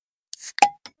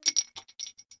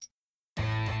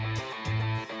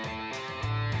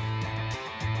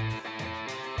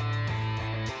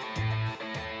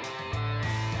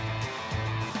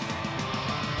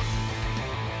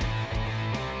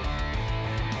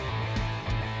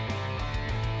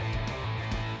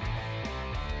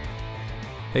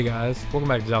Hey guys, welcome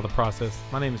back to Doubt the Process.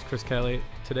 My name is Chris Kelly.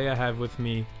 Today I have with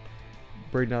me,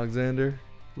 Braden Alexander.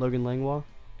 Logan Langlois.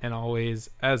 and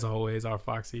as always, our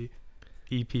Foxy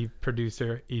EP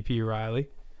producer, EP Riley.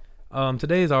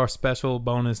 Today is our special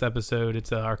bonus episode.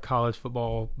 It's our college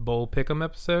football bowl pick'em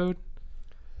episode.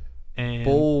 And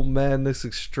Bowl Madness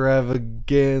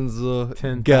Extravaganza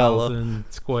 10,000 Gala.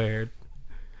 squared.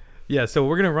 Yeah, so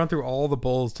we're gonna run through all the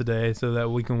bowls today so that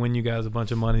we can win you guys a bunch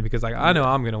of money because I know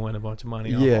I'm gonna win a bunch of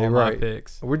money on all my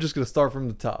picks. We're just going to start from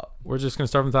the top. We're just going to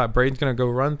start from the top. Braden's going to go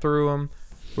run through them.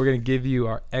 We're going to give you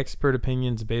our expert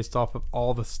opinions based off of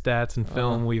all the stats and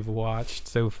film we've watched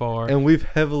so far. And we've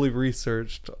heavily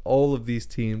researched all of these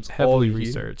teams. Heavily all year.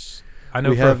 researched. I know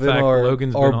We for a have in fact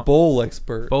Logan's been our on. bowl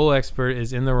expert. Bowl expert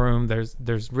is in the room.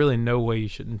 There's really no way you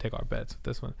shouldn't take our bets with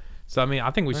this one. So, I mean,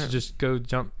 I think we should just go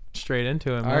jump straight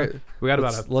into it. All right. We got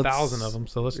about Let's- 1,000 of them,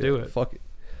 so let's do it. Fuck it.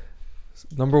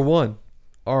 Number one,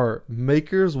 our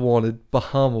Makers Wanted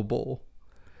Bahama Bowl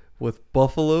with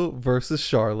Buffalo versus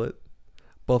Charlotte.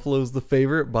 Buffalo's the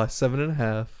favorite by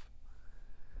 7.5.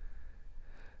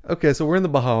 Okay, so we're in the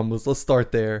Bahamas. Let's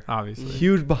start there. Obviously.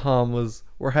 Huge Bahamas.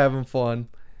 We're having fun.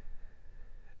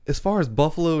 As far as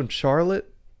Buffalo and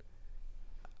Charlotte,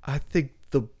 I think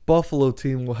the Buffalo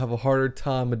team will have a harder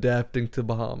time adapting to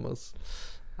Bahamas.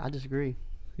 I disagree.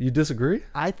 You disagree?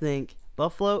 I think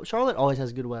Charlotte always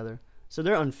has good weather, so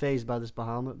they're unfazed by this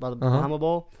Bahama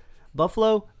Bowl.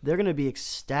 Buffalo, they're gonna be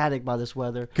ecstatic by this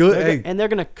weather. Good, And they're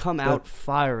gonna come out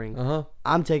firing. Uh-huh.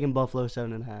 I'm taking Buffalo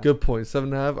 7.5. Good point.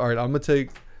 7.5. All right, I'm gonna take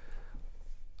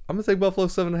Buffalo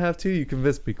 7.5 too. You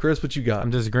convinced me. Chris, what you got? I'm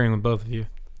disagreeing with both of you.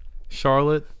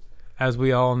 Charlotte, as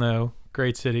we all know,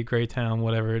 great city, great town,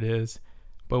 whatever it is.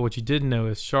 But what you didn't know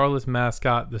is Charlotte's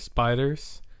mascot, the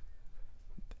spiders.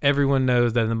 Everyone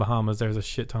knows that in the Bahamas there's a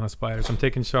shit ton of spiders. I'm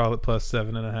taking Charlotte plus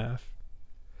 7.5.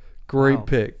 Great Wow.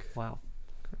 pick. Wow.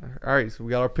 All right, so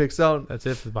we got our picks out. That's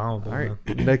it for the Bahama Bowl. All right,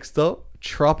 man. next up,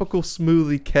 Tropical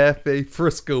Smoothie Cafe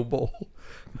Frisco Bowl.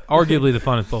 Arguably the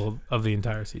funnest bowl of the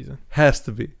entire season. Has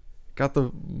to be. Got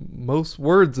the most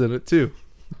words in it too.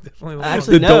 Definitely the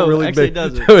Actually, one. no, it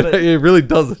doesn't. No, But it really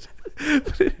doesn't.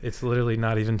 It's literally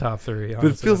not even top three. But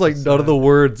it feels like none of the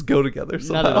words go together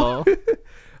somehow. not at all.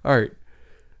 All right.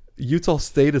 Utah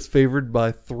State is favored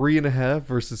by 3.5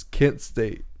 versus Kent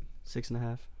State.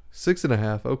 6.5.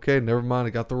 6.5. Okay, never mind. I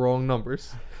got the wrong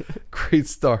numbers. Great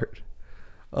start.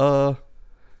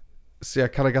 See, I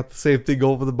kind of got the same thing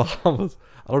going for the Bahamas.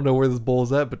 I don't know where this bowl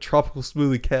is at, but Tropical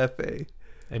Smoothie Cafe.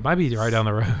 It might be right down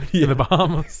the road Yeah. in the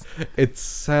Bahamas. It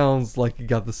sounds like you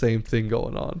got the same thing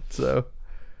going on. So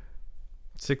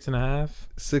 6.5.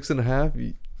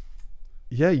 6.5.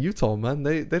 Yeah, Utah, man.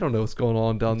 They don't know what's going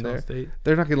on down Utah there. State.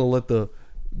 They're not gonna let the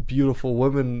beautiful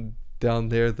women down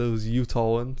there, those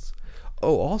Utahans.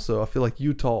 Oh, also, I feel like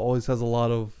Utah always has a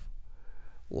lot of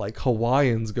like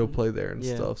Hawaiians go play there and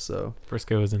Yeah. stuff. So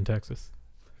Frisco is in Texas.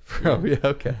 yeah,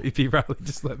 okay. EP Riley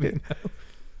just let me know.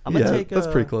 I'm gonna take. that's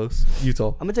pretty close. Utah.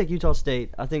 I'm gonna take Utah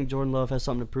State. I think Jordan Love has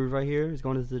something to prove right here. He's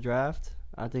going into the draft.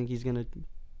 I think he's gonna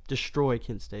destroy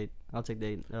Kent State. I'll take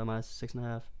the minus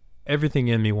 6.5. Everything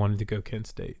in me wanted to go Kent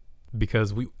State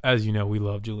because we, as you know, we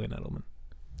love Julian Edelman.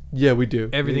 Yeah, we do.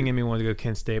 Everything in me wanted to go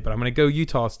Kent State, but I'm going to go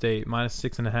Utah State minus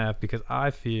 6.5 because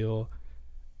I feel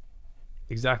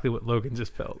exactly what Logan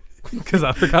just felt because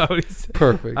I forgot what he said.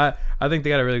 Perfect. I think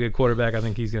they got a really good quarterback. I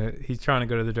think he's trying to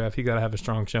go to the draft. He got to have a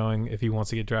strong showing if he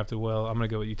wants to get drafted well. I'm going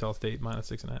to go with Utah State minus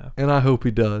 6.5. And I hope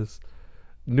he does.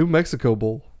 New Mexico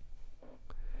Bowl.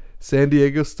 San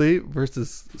Diego State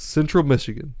versus Central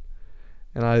Michigan.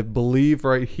 And I believe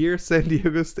right here San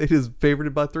Diego State is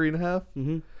favored by 3.5.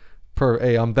 Mm-hmm.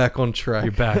 Hey, I'm back on track.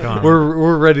 You're back on.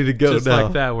 We're ready to go Just now.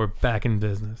 like that, we're back in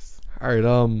business. All right.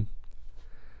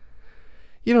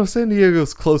 San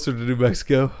Diego's closer to New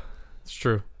Mexico. It's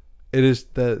true. It is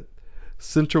that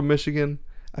Central Michigan.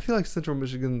 I feel like Central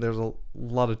Michigan. There's a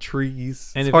lot of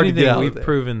trees. And It's if hard to get anything, out of we've there.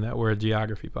 proven that we're a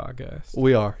geography podcast.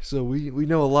 We are. So we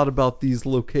know a lot about these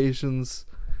locations.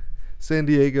 San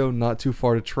Diego, not too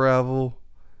far to travel.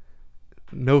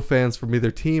 No fans from either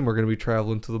team are going to be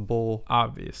traveling to the bowl.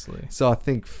 Obviously. So I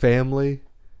think family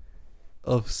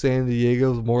of San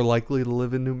Diego is more likely to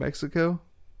live in New Mexico.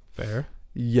 Fair.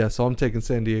 Yeah, so I'm taking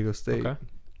San Diego State. Okay.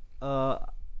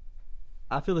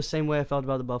 I feel the same way I felt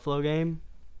about the Buffalo game.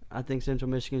 I think Central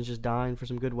Michigan's just dying for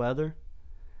some good weather.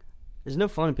 There's no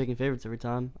fun in picking favorites every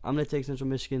time. I'm gonna take Central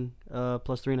Michigan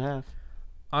plus 3.5.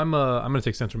 I'm gonna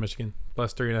take Central Michigan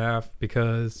plus 3.5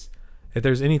 because if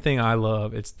there's anything I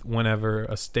love, it's whenever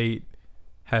a state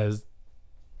has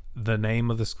the name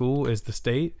of the school is the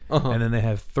state, Uh-huh. and then they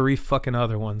have 3 fucking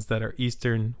other ones that are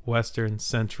Eastern, Western,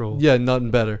 Central. Yeah, nothing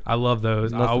better. I love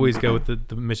those. I Nothing. always go with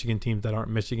the Michigan teams that aren't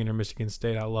Michigan or Michigan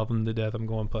State. I love them to death. I'm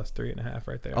going plus 3.5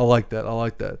 right there. I like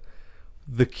that.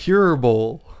 The Cure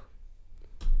Bowl.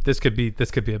 This could be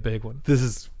a big one. This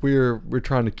is we're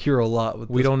trying to cure a lot with.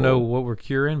 We this don't know bowl. what we're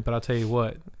curing, but I'll tell you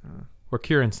what, we're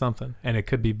curing something, and it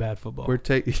could be bad football. We're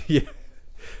taking. Yeah,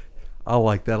 I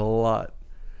like that a lot.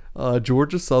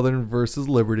 Georgia Southern versus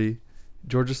Liberty.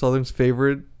 Georgia Southern's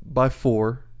favored by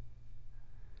 4.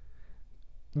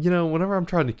 You know, whenever I'm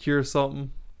trying to cure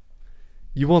something,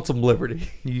 you want some Liberty.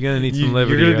 You're gonna need some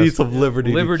Liberty. You're gonna need yes. some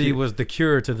Liberty. to Liberty cure. was the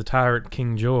cure to the tyrant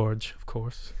King George, of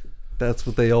course. That's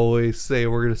what they always say.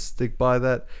 We're gonna stick by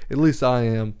that. At least I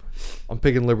am. I'm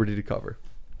picking Liberty to cover.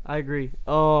 I agree.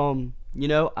 You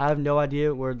know, I have no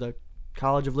idea where the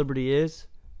College of Liberty is,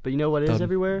 but you know what is Done.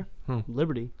 everywhere? Hmm.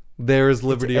 Liberty. There is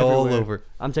Liberty all everywhere. over.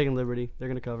 I'm taking Liberty. They're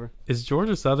gonna cover. Is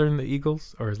Georgia Southern the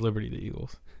Eagles or is Liberty the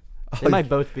Eagles? They might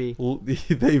both be.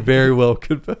 They very well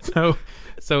could.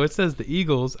 So it says the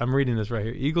Eagles. I'm reading this right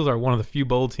here. Eagles are one of the few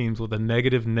bowl teams with a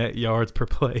negative net yards per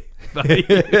play.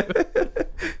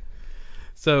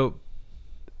 So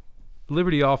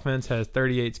Liberty offense has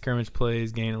 38 scrimmage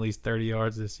plays, gain at least 30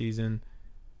 yards this season.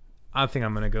 I think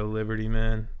I'm gonna go Liberty,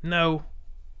 man. No,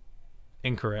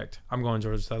 incorrect. I'm going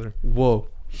Georgia Southern. Whoa, Bold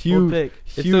huge. pick.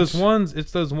 It's those ones.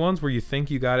 It's those ones where you think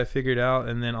you got it figured out,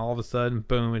 and then all of a sudden,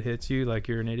 boom, it hits you like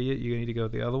you're an idiot. You need to go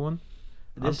with the other one.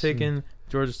 I'm This- taking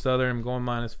Georgia Southern. I'm going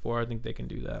 -4. I think they can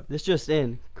do that. This just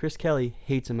in. Chris Kelly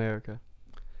hates America.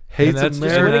 Hates that's just Just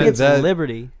America, went America. against That,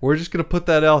 Liberty. we're just gonna put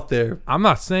that out there. I'm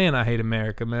not saying I hate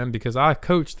America, man, because I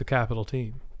coach the Capital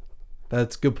team.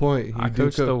 That's a good point. You I do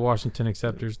coached the Washington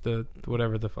Acceptors, the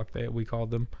whatever the fuck we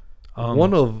called them.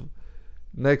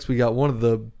 Next we got one of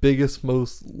the biggest,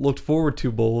 most looked forward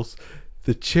to bowls,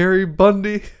 the Cherry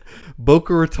Bundy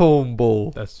Boca Raton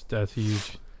Bowl. That's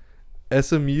huge.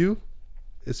 SMU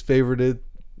is favored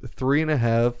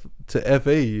 3.5 to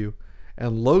FAU,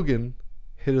 and Logan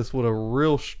hit us with a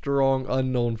real strong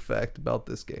unknown fact about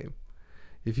this game.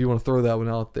 If you want to throw that one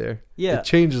out there, Yeah. it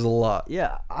changes a lot.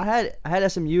 Yeah, I had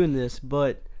SMU in this,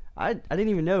 but I didn't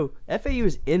even know FAU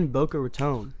is in Boca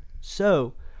Raton.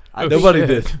 So I think- Nobody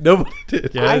shit. did. Nobody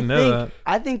did. Yeah, I didn't know that.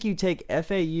 I think you take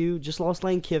FAU. Just lost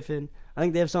Lane Kiffin. I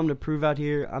think they have something to prove out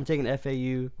here. I'm taking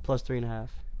FAU plus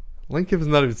 3.5. Lane Kiffin's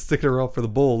not even sticking around for the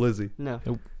bowl, is he? No.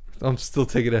 I'm still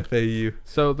taking FAU.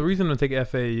 So the reason I'm gonna take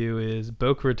FAU is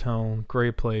Boca Raton,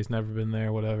 great place, never been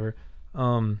there, whatever.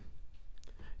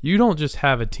 You don't just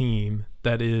have a team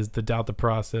that is the doubt the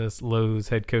process Lowe's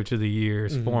head coach of the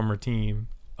year's Mhm. former team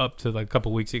up to like a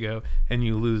couple weeks ago, and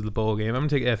you lose the bowl game. I'm gonna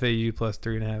take FAU plus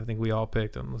 3.5. I think we all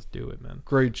picked them. Let's do it, man.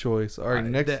 Great choice. All right,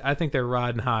 next I think they're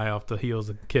riding high off the heels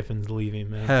of Kiffin's leaving,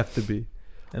 man. have to be.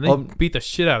 And they Um, beat the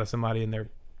shit out of somebody in their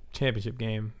championship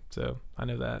game. So I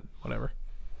know that. Whatever.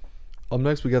 Up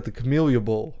next, we got the Camellia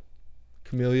Bowl.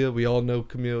 Camellia, we all know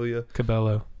Camellia.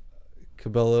 Cabello.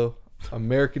 Cabello,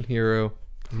 American hero.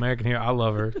 American Hero. I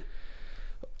love her.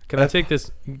 Can I take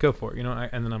this? Go for it. You know,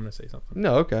 and then I'm gonna say something.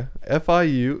 No, okay.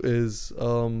 FIU is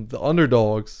the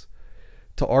underdogs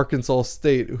to Arkansas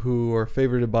State, who are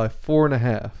favored by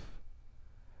 4.5.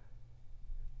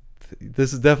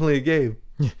 This is definitely a game.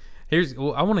 Here's.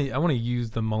 Well, I want to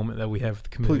use the moment that we have with the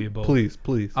Camellia Bowl. Please.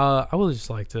 I would just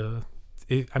like to.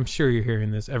 I'm sure you're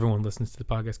hearing this. Everyone listens to the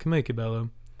podcast. Camellia Cabello.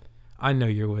 I know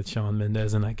you're with Shawn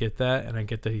Mendes, and I get that, and I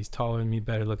get that he's taller than me,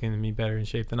 better looking than me, better in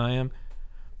shape than I am.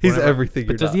 He's Whatever. everything.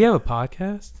 But does he have a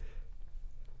podcast?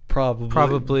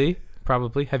 Probably.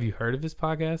 Probably. Have you heard of his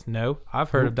podcast? No.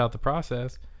 I've heard Nope. about the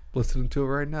process. Listening to it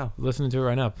right now. Listening to it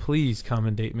right now. Please come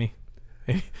and date me.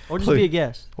 Or just be a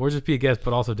guest. Or just be a guest,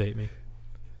 but also date me.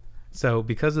 So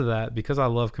because of that, because I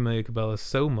love Camellia Cabello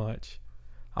so much,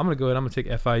 I'm going to go ahead. I'm going to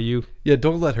take FIU. Yeah,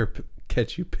 don't let her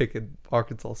catch you picking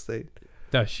Arkansas State.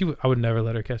 No, I would never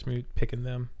let her catch me picking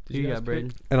them. Did You guys got pick?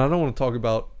 Braden. And I don't want to talk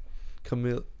about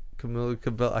Camellia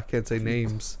Cabello. I can't say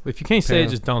names. If you can't say it, Pam.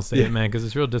 just don't say Yeah. it, man, because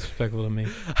it's real disrespectful to me.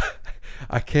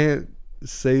 I can't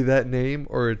say that name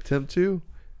or attempt to,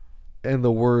 and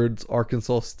the words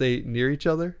Arkansas State near each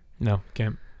other. No,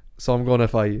 can't. So I'm going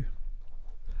FIU.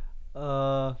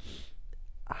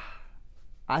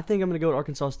 I think I'm gonna go with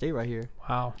Arkansas State right here.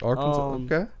 Wow. Arkansas.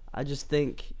 Okay. I just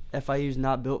think FIU's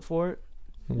not built for it.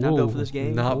 Not built for this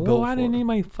game. Not Whoa, built why for didn't it.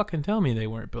 anybody fucking tell me they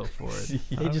weren't built for it?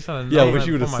 They just- Yeah, I wish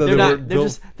you would've said They're they not. weren't They're built-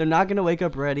 just. They're not gonna wake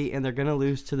up ready, and they're gonna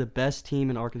lose to the best team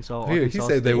in Arkansas. Here, he Arkansas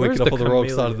said they State. Where's waking up the on the wrong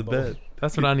Camellia side of the Bowl? bed.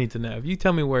 That's what I need to know. If you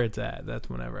tell me where it's at, that's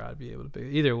whenever I'd be able to pick.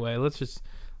 Either way, let's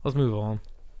move on.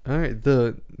 All right,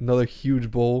 another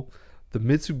huge bowl, the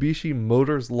Mitsubishi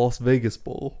Motors Las Vegas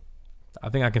Bowl. I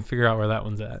think I can figure out where that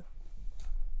one's at.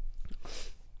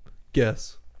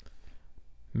 Guess.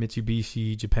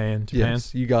 Mitsubishi, Japan.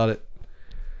 Yes, you got it.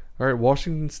 All right,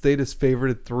 Washington State is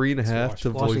favored at 3.5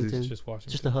 to Washington. Boise. It's just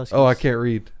Washington. Just the Huskies. Oh, I can't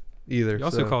read either. You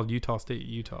also so- called Utah State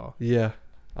Utah. Yeah,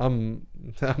 I'm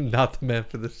not the man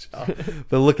for this job.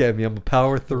 But look at me, I'm a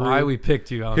power through. Why we picked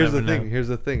you? I'll Here's never the thing. know. Here's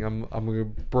the thing. I'm gonna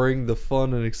bring the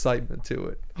fun and excitement to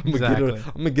it. I'm Exactly.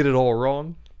 gonna get it all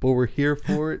wrong, but we're here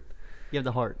for it. You have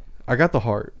the heart. I got the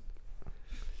heart.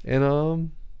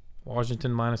 And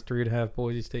Washington minus 3.5.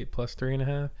 Boise State plus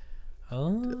 3.5.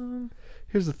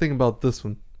 here's the thing about this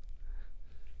one.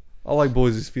 I like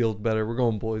Boise's field better. We're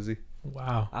going Boise.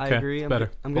 Wow. I Okay, agree. it's I'm,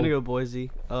 better. I'm gonna go Boise.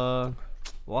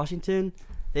 Washington.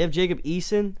 They have Jacob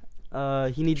Eason.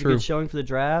 He needs True. a good showing for the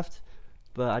draft,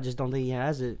 but I just don't think he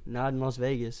has it. Not in Las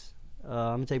Vegas. I'm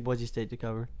gonna take Boise State to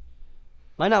cover.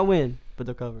 Might not win, but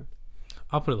they'll cover.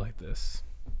 I'll put it like this: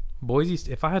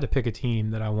 Boise. If I had to pick a team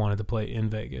that I wanted to play in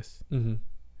Vegas, Mm-hmm.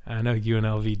 and I know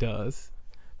UNLV does,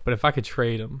 but if I could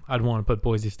trade them, I'd want to put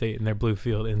Boise State in their blue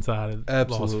field inside of Las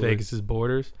Absolutely. Vegas's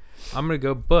borders. I'm gonna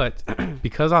go, but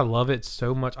because I love it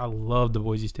so much, I love the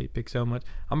Boise State pick so much.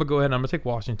 I'm gonna go ahead and I'm gonna take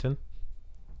Washington.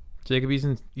 Jacob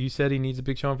Eason, you said he needs a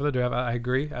big showing for the draft. I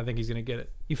agree. I think he's gonna get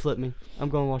it. You flip me. I'm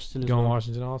going Washington as Going well.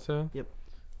 Washington also. Yep.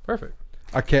 Perfect.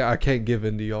 I can't give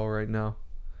in to y'all right now.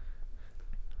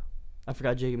 I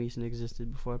forgot Jacob Eason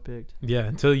existed before I picked. Yeah,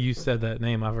 until you said that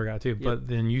name, I forgot too. Yep. But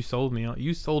then you sold me.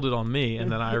 You sold it on me,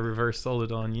 and then I reverse sold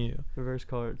it on you. Reverse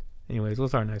card. Anyways,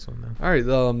 what's our next one then? All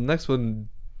right. Next one.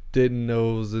 Didn't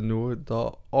know it was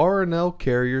the R&L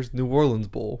Carriers New Orleans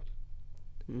Bowl.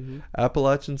 Mm-hmm.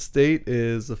 Appalachian State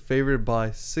is a favorite by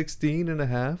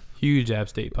 16.5 Huge App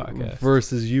State podcast.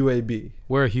 versus UAB.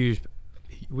 We're a huge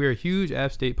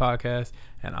App State podcast,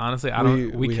 and honestly, we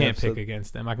we can't have pick said-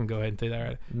 against them. I can go ahead and say that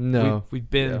right. No, We've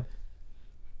been.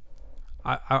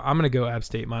 Yeah. I'm gonna go App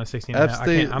State minus 16. App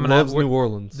State loves New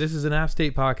Orleans. This is an App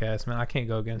State podcast, man. I can't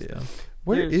go against Yeah. them.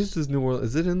 Where There's- is this New Orleans?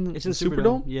 Is it in It's in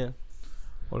Superdome? Yeah.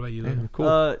 What about you, Man, Logan?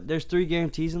 cool. There's 3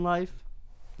 guarantees in life,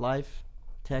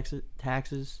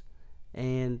 taxes,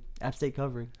 and App State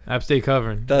covering. App State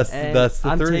covering. that's And the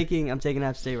I'm 3. taking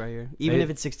App State right here, even if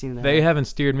it's 16.5. They haven't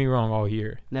steered me wrong all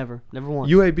year. never once.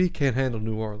 UAB can't handle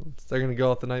New Orleans. They're gonna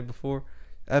go out the night before.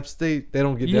 App State, they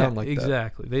don't get down like that.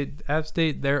 exactly. They App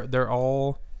State, they're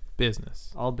all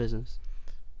business. All business.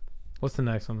 What's the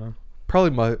next one, man?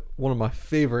 Probably one of my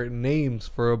favorite names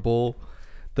for a bowl,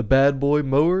 the Bad Boy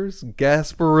Mowers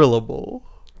Gasparilla Bowl.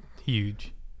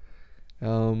 Huge.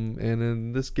 And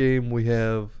in this game we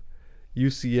have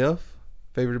UCF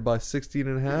favored by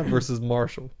 16.5 versus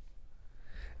Marshall.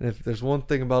 And if there's one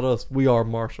thing about us, we are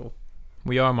Marshall.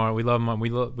 We are Marshall. We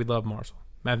love we love Marshall.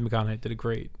 Matthew McConaughey did a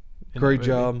great Great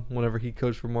job whenever he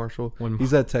coached for Marshall. When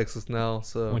He's at Texas now,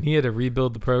 so when he had to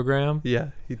rebuild the program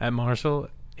yeah, at Marshall,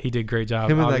 he did a great job.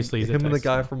 him and Obviously, he's at the Texas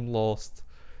guy now. from Lost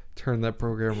turned that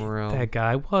program around. That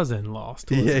guy wasn't lost.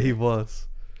 Was Yeah, he? he was.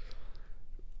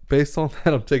 Based on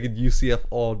that, I'm taking UCF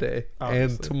all day and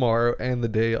Obviously. tomorrow and the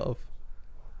day of.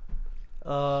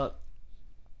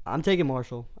 I'm taking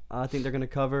Marshall. I think they're gonna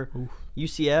cover. Oof.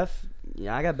 UCF.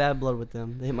 Yeah, I got bad blood with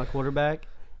them. They hit my quarterback.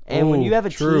 And when Oh, you have a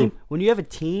true.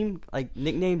 team like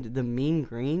nicknamed the Mean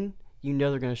Green, you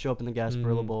know they're gonna show up in the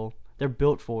Gasparilla Mhm. Bowl. They're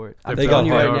built for it. I'm They telling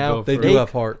you got right heart. now. Built They for do it.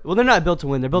 have heart. Well, they're not built to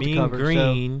win. They're built Mean to cover.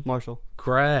 Green. So Marshall.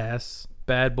 Grass,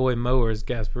 Bad Boy Mowers,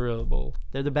 Gasparilla Bowl.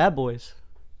 They're the bad boys.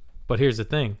 But here's the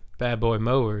thing: Bad Boy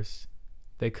Mowers,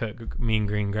 they cut Mean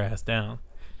Green Grass down,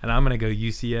 and I'm gonna go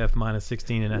UCF minus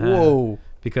 16.5 Whoa.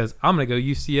 because I'm gonna go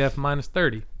UCF minus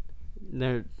 30.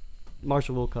 They're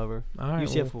Marshall will cover. All right,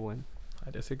 UCF well, will win.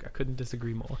 I couldn't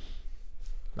disagree more.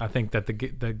 I think that the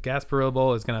Gasparilla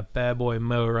Bowl is gonna Bad Boy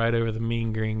mow right over the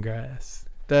Mean Green Grass.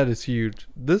 That is huge.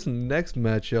 This next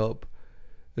matchup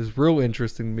is real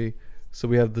interesting to me. So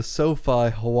we have the SoFi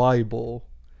Hawaii Bowl,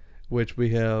 which we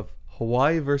have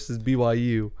Hawaii versus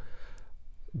BYU.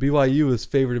 BYU is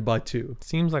favored by 2.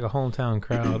 Seems like a hometown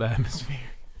crowd atmosphere.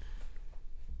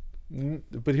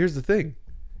 But here's the thing.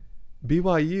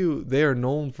 BYU, they are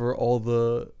known for all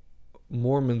the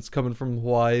Mormons coming from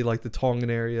Hawaii, like the Tongan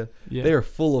area. Yeah, They are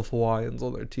full of Hawaiians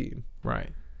on their team.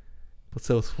 right. But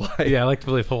so is Hawaii. Yeah, I like to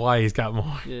believe Hawaii's got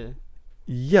more. Yeah.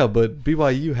 Yeah, but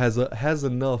BYU has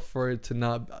enough for it to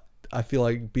not, I feel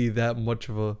like, be that much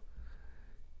of a,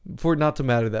 for it not to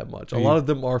matter that much. A lot of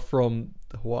them are from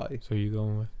Hawaii. So you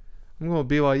going with? I'm going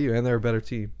with BYU, and they're a better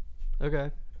team.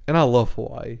 Okay. And I love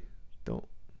Hawaii.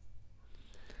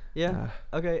 Yeah.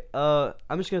 Ah. Okay.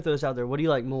 I'm just gonna throw this out there. What do you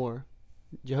like more,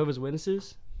 Jehovah's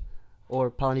Witnesses, or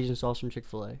Polynesian sauce from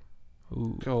Chick-fil-A?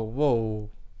 Ooh. Oh, whoa.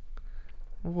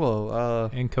 Whoa.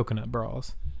 And coconut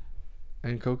bras.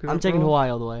 And coconut. I'm taking ball? Hawaii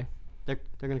all the way. They're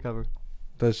gonna cover.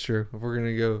 That's true. If we're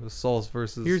gonna go sauce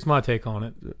versus. Here's my take on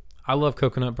it. I love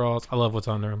coconut bras. I love what's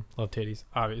under them. Love titties,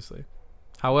 obviously.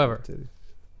 However,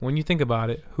 when you think about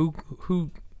it, who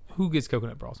gets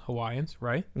coconut bras? Hawaiians,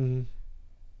 right? Mm-hmm.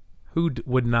 Who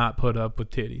would not put up with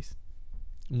titties?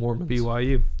 Mormons.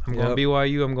 BYU. I'm going Yep.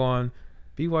 BYU. I'm going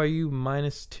BYU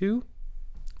 -2.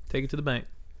 Take it to the bank.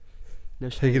 No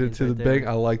Taking it shenanigans to right the there. bank.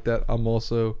 I like that. I'm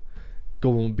also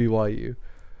going BYU.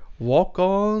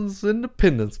 Walk-ons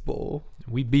Independence Bowl.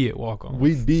 We be at walk-ons.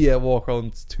 We be at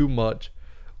walk-ons too much,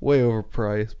 way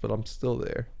overpriced, but I'm still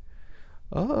there.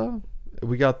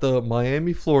 We got the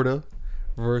Miami, Florida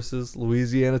versus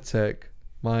Louisiana Tech.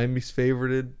 Miami's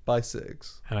favorited by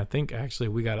 6. And I think actually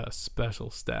we got a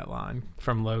special stat line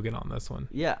from Logan on this one.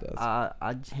 Yeah, That's-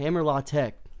 I'd hammer La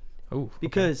Tech Oh,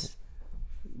 because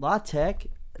La Tech,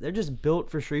 they're just built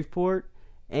for Shreveport,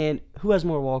 and who has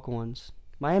more walk-ons?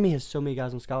 Miami has so many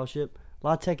guys on scholarship.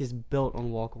 La Tech is built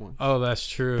on walk-ons. Oh, that's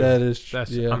true. That is true.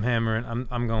 That's Yeah. I'm hammering.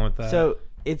 I'm going with that. So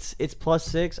it's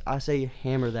 +6. I say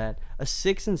hammer that. A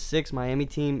 6-6 Miami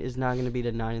team is not going to beat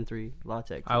a 9-3 La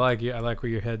Tech. I like you. I like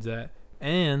where your head's at.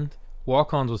 And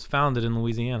walk-ons was founded in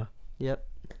Louisiana, Yep.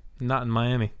 not in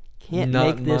Miami. Can't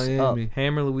Not make this Miami. up.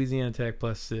 Hammer Louisiana Tech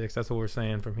 +6. That's what we're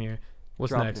saying from here.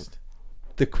 What's Dropping next?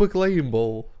 The Quick Lane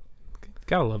Bowl.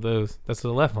 Gotta love those. That's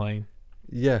the left lane.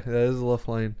 Yeah, that is the left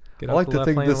lane. Get I off like the to left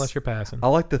think lane this- unless you're passing. I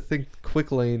like to think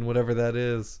Quick Lane, whatever that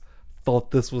is, thought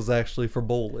this was actually for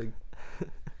bowling.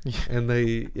 And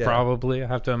they, yeah. Probably. I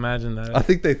have to imagine that. I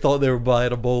think they thought they were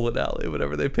buying a bowling alley,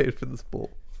 whatever they paid for this bowl.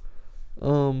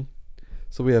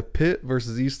 So we have Pitt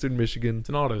versus Eastern Michigan. It's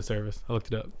an auto service. I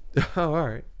looked it up. Oh, all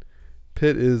right.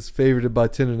 Pitt is favored by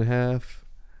 10.5.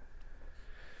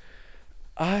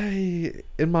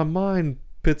 In my mind,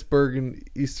 Pittsburgh and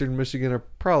Eastern Michigan are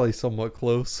probably somewhat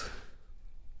close.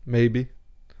 Maybe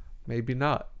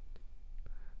not.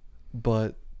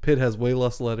 But Pitt has way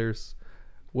less letters,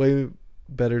 way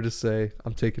better to say.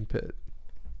 I'm taking Pitt.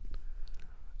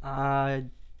 I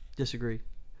disagree.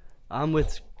 I'm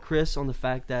with Chris on the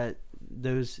fact that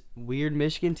those weird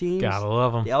Michigan teams, Gotta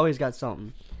love them. they always got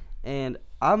something. And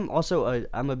I'm also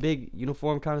I'm a big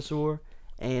uniform connoisseur.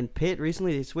 And Pitt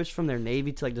recently they switched from their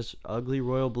navy to like this ugly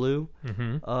royal blue.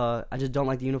 Mm-hmm. I just don't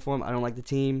like the uniform. I don't like the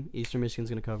team. Eastern Michigan's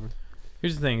gonna cover.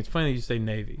 Here's the thing. It's funny that you say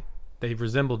Navy. They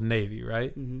resembled Navy,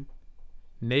 right? Mm-hmm.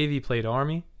 Navy played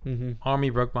Army. Mm-hmm. Army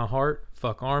broke my heart.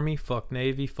 Fuck Army. Fuck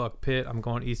Navy. Fuck Pitt. I'm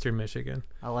going Eastern Michigan.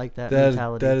 I like that That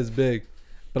mentality. is big.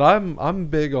 But I'm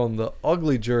big on the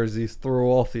ugly jerseys throw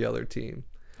off the other team.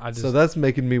 So that's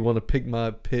making me want to pick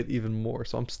my Pitt even more.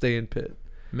 So I'm staying Pitt.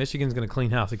 Michigan's gonna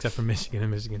clean house except for Michigan and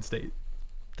Michigan State.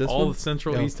 This all one? the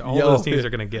Central Yo. East, all Yo. those teams are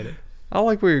gonna get it. I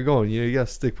like where you're going. You gotta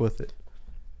stick with it.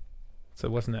 So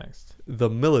what's next? The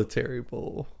Military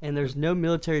Bowl. And there's no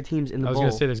military teams in the I was bowl.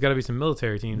 gonna say there's got to be some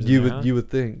military teams. You in would there, huh? you would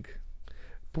think,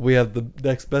 but we have the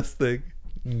next best thing: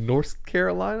 North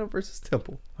Carolina versus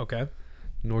Temple. Okay.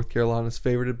 North Carolina's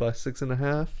favored by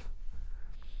 6.5.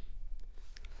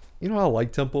 You know, I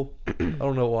like Temple. I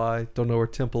don't know why. Don't know where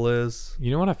Temple is.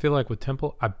 You know what I feel like with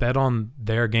Temple? I bet on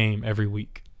their game every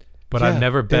week, but Yeah, I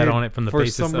never bet they're- on it from the For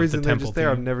basis some of reason, the they're Temple just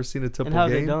there. I've team. never seen a Temple and how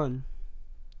have game. they done?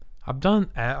 I've done.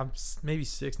 I'm maybe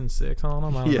 6-6 on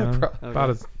them. I don't Yeah, know. pro- About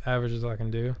Okay. as average as I can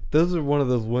do. Those are one of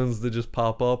those wins that just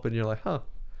pop up, and you're like, "Huh,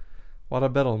 why'd I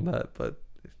bet on that?" But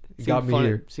it got me fun,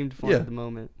 here. Seemed fun Yeah. at the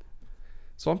moment.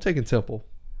 So I'm taking Temple.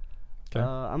 Okay.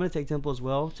 I'm gonna take Temple as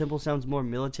well. Temple sounds more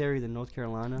military than North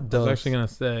Carolina. I was Does. actually gonna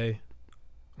say,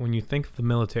 when you think of the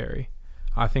military,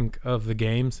 I think of the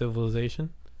game Civilization.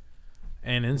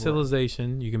 And in Right.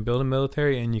 Civilization, you can build a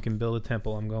military and you can build a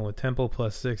temple. I'm going with Temple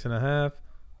plus 6.5.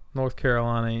 North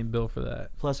Carolina ain't built for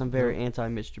that. Plus, I'm very anti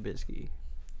Mitch Trubisky.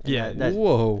 And Yeah,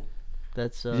 Whoa.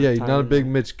 that's Yeah, he's not a tying big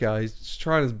in. Mitch guy. He's just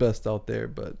trying his best out there,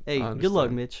 but Hey, I good luck,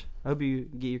 understand. Mitch. I hope you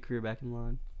get your career back in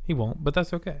line. He won't, but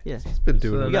that's okay. Yeah, He's been So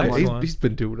doing you got okay. money. He's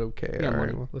been doing okay. got All right.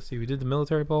 money. well, Let's see. We did the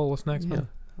military bowl. What's next, yeah. man?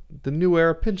 The new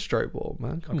era pinstripe bowl,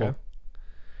 man. Come Okay.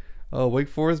 on. Wake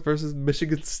Forest versus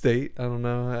Michigan State. I don't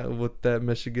know what that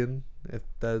Michigan, if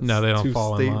that's No, they don't too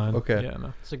fall state. in line. Okay. Yeah,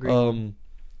 no. it's a great one.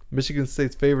 Michigan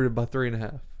State's favored by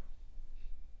 3.5.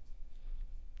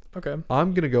 Okay.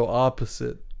 I'm gonna go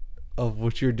opposite of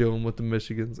what you're doing with the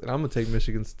Michigans, and I'm gonna take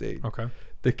Michigan State, Okay.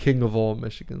 the king of all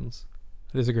Michigans.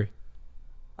 I disagree.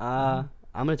 I'm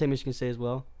gonna take Michigan State as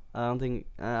well. I don't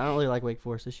really like Wake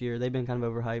Forest this year. They've been kind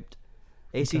of overhyped.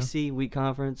 ACC weak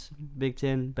conference, Big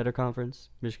Ten better conference.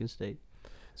 Michigan State.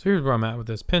 So here's where I'm at with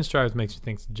this. Pinstripes makes you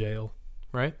think it's jail,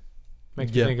 right?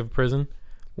 Makes Yeah. me think of prison.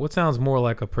 What sounds more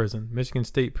like a prison? Michigan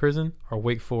State prison or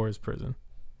Wake Forest prison?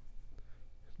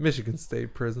 Michigan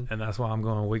State prison. And that's why I'm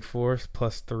going Wake Forest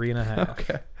plus 3.5.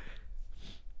 Okay.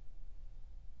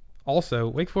 Also,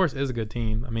 Wake Forest is a good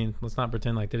team. I mean, let's not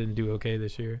pretend like they didn't do okay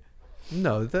this year.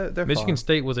 No, they're Michigan fine.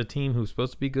 State was a team who was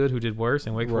supposed to be good, who did worse,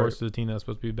 and Wake Right. Forest was a team that was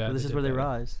supposed to be bad. But this that is did where they better.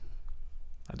 rise.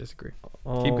 I disagree.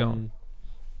 Keep going.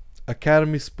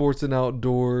 Academy Sports and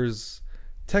Outdoors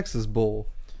Texas Bowl.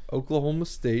 Oklahoma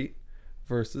State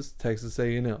versus Texas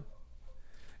A&M. And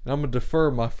I'm going to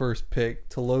defer my first pick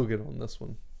to Logan on this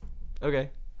one. Okay.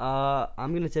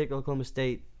 I'm gonna take Oklahoma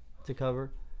State to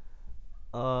cover.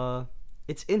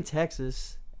 It's in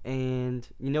Texas, and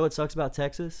you know what sucks about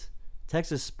Texas?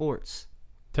 Texas sports.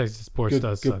 Texas sports Good-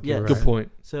 does good- suck. yeah, You're Good right.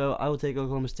 point. So I will take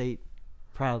Oklahoma State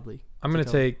proudly. I'm going to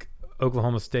cover. take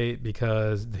Oklahoma State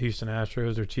because the Houston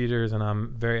Astros are cheaters, and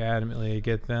I'm very adamantly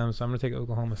against them. So I'm going to take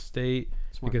Oklahoma State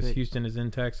Smart because pick. Houston is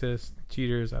in Texas.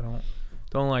 Cheaters, I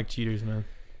don't like cheaters, man.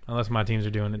 Unless my teams are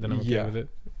doing it, then I'm okay Yeah. with it.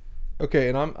 Okay,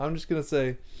 and I'm just going to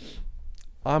say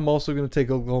I'm also going to take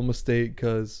Oklahoma State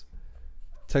because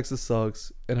Texas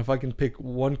sucks. And if I can pick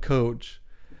one coach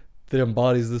that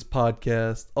embodies this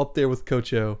podcast up there with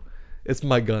Coach O, it's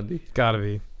Mike Gundy. Gotta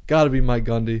be. Got to be Mike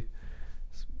Gundy.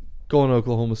 Going to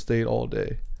Oklahoma State all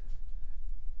day.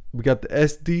 We got the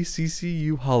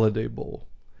SDCCU Holiday Bowl.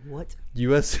 What?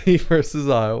 USC versus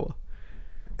Iowa.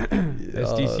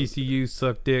 SDCCU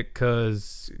suck dick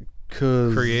because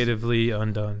Cause creatively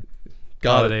undone.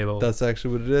 got Holiday it. Bowl. That's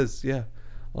actually what it is. Yeah.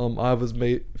 Iowa's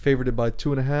favored by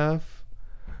 2.5.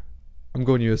 I'm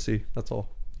going USC. That's all.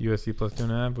 USC plus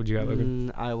 2.5. What you got,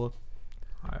 Logan? Iowa.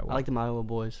 Iowa. I like them Iowa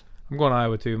boys. I'm going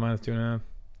Iowa too. Minus 2.5.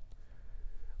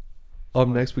 Up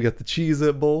next, we got the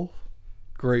Cheez-It Bowl.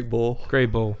 Great bowl.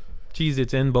 Great bowl.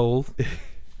 Cheez-Its in bowls.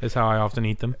 Is how I often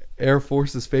eat them. Air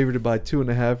Force is favored by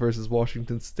 2.5 versus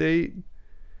Washington State.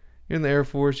 You're in the Air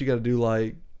Force, you got to do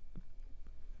like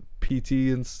PT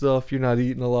and stuff. You're not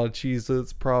eating a lot of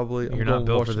Cheez-Its probably. You're not going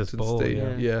built for this bowl, State.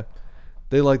 yeah. Yeah.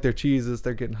 They like their Cheez-Its.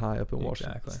 They're getting high up in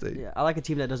Washington Exactly. State. Yeah, I like a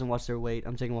team that doesn't watch their weight.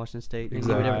 I'm taking Washington State. They can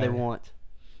do whatever they Exactly. want.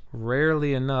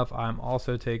 Rarely enough, I'm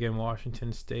also taking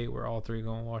Washington State. We're all three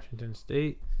going Washington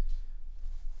State.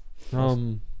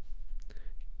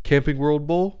 Camping World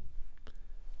Bowl.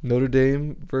 Notre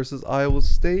Dame versus Iowa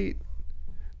State.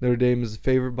 Notre Dame is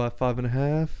favored by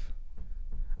 5.5.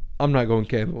 I'm not going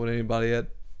camping with anybody at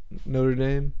Notre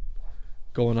Dame.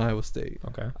 Going Iowa State.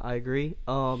 Okay. I agree.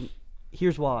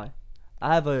 Here's why.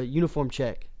 I have a uniform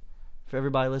check for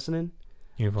everybody listening.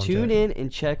 Uniform Tune check. in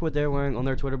and check what they're wearing on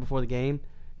their Twitter before the game.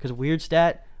 Because weird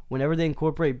stat, whenever they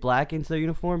incorporate black into their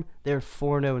uniform, they're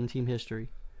 4-0 in team history.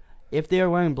 If they are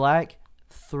wearing black,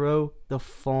 throw the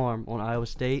farm on Iowa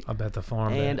State. I bet the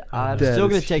farm. And bet. I'm That still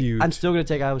gonna is take. huge. I'm still gonna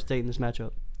take Iowa State in this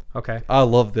matchup. Okay. I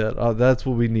love that. That's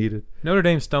what we needed. Notre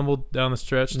Dame stumbled down the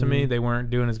stretch to me. Mhm. They weren't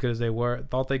doing as good as they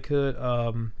thought they could.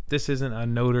 This isn't a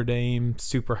Notre Dame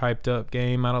super hyped up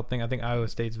game. I think Iowa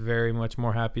State's very much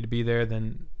more happy to be there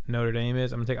than Notre Dame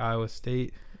is. I'm gonna take Iowa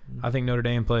State. I think Notre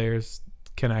Dame players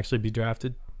can actually be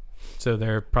drafted, so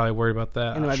they're probably worried about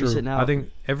that. And they might sure. be sitting out. I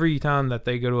think every time that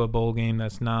they go to a bowl game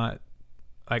that's not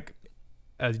like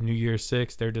a New Year's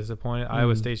Six, they're disappointed.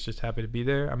 Iowa Mhm. State's just happy to be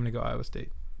there. I'm gonna go Iowa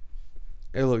State.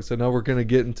 Hey, look. So now we're gonna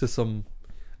get into some.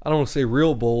 I don't want to say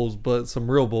real bowls, but some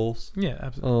real bowls. Yeah,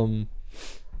 absolutely.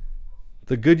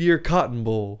 The Goodyear Cotton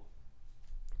Bowl.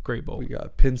 Great bowl. We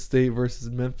got Penn State versus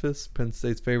Memphis. Penn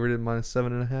State's favored at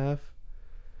 -7.5.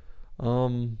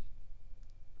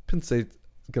 Penn State's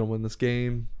gonna win this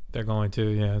game. They're going to.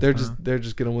 Yeah. They're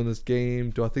just gonna win this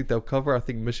game. Do I think they'll cover? I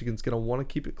think Michigan's gonna want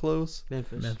to keep it close.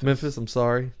 Memphis. Memphis, I'm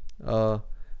sorry.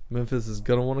 Memphis is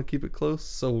gonna want to keep it close.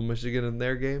 So will Michigan in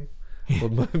their game.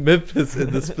 But Memphis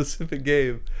in this specific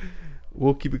game,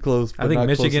 we'll keep it close. I but think not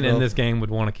close Michigan in enough. this game would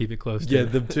want to keep it close. Yeah, too.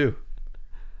 them too.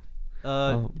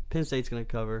 Penn State's gonna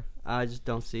cover. I just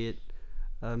don't see it.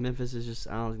 Memphis is just.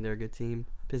 I don't think they're a good team.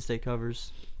 Penn State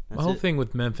covers. My That's whole it. thing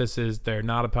with Memphis is they're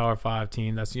not a Power 5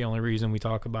 team. That's the only reason we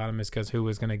talk about them is because who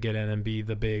is going to get in and be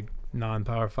the big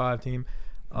non-Power 5 team.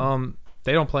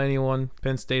 They don't play anyone.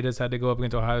 Penn State has had to go up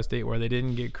against Ohio State where they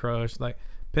didn't get crushed. Like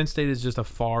Penn State is just a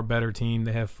far better team.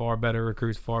 They have far better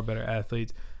recruits, far better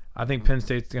athletes. I think Penn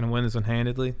State's going to win this one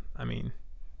handedly. I mean,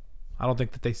 I don't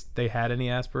think that they had any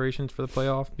aspirations for the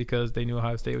playoff because they knew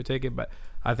Ohio State would take it, but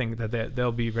I think that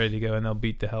they'll be ready to go and they'll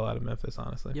beat the hell out of Memphis,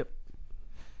 honestly. Yep.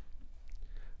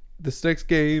 This next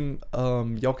game,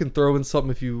 y'all can throw in something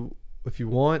if you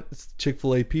want. It's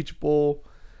Chick-fil-A Peach Bowl.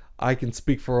 I can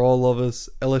speak for all of us.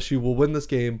 LSU will win this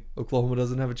game. Oklahoma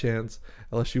doesn't have a chance.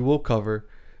 LSU will cover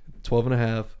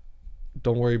 12.5.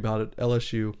 Don't worry about it.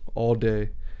 LSU all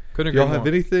day. Couldn't agree Y'all have more.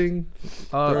 anything?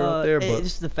 Throw it out there, it's but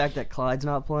just the fact that Clyde's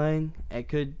not playing. It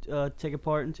could take a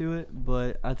part into it,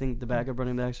 but I think the backup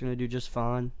running backs are going to do just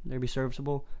fine. They'll be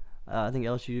serviceable. I think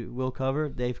LSU will cover.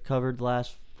 They've covered the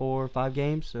last 4 or 5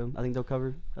 games, so I think they'll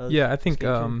cover. Yeah, I think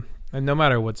Station. and no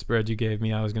matter what spread you gave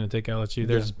me, I was going to take LSU.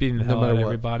 They're Yeah, just beating the no hell out matter of what.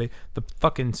 everybody. The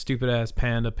fucking stupid ass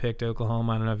Panda picked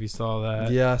Oklahoma. I don't know if you saw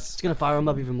that. yes. It's going to fire him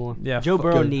up even more. Yeah, Joe fuck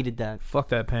Burrow good. needed that. Fuck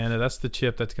that Panda. That's the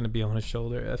chip that's going to be on his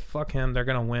shoulder. Fuck him. They're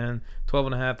going to win.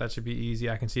 12.5, that should be easy.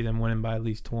 I can see them winning by at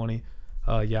least 20.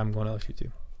 Yeah, I'm going LSU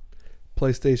too.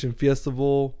 PlayStation Fiesta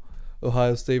Bowl,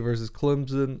 Ohio State versus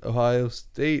Clemson. Ohio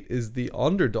State is the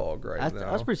underdog right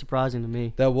now. That's pretty surprising to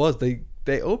me. That was they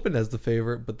opened as the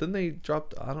favorite, but then they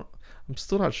dropped. I'm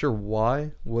still not sure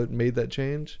why. What made that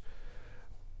change?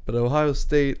 But Ohio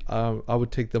State, I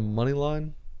would take the money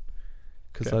line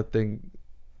because Okay. I think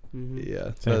Mhm.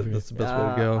 yeah, Same for me. that's the best way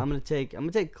to go. I'm gonna take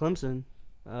Clemson.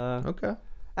 Okay.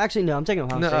 Actually, no, I'm taking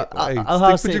Ohio No, State. hey, Ohio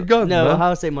stick with State. your guns, no, man.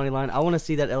 Ohio State money line. I want to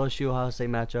see that LSU Ohio State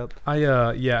matchup.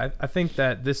 I think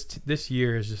that this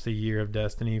year is just a year of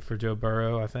destiny for Joe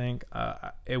Burrow. I think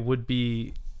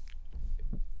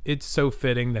it's so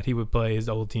fitting that he would play his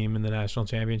old team in the national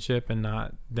championship and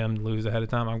not them lose ahead of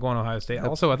time. I'm going Ohio State.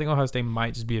 Also, I think Ohio State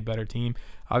might just be a better team.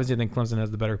 Obviously, I think Clemson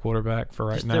has the better quarterback for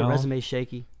right Just now. their resume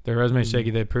shaky. Their resume's shaky.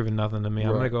 They've proven nothing to me. I'm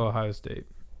Right. going to go Ohio State.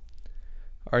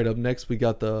 All right, up next we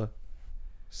got the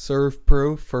Serve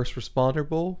Pro First Responder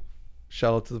Bowl.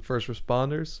 Shout out to the first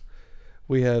responders.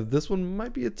 We have this one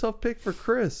might be a tough pick for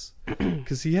Chris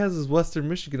because he has his Western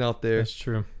Michigan out there, That's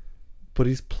true. but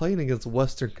he's playing against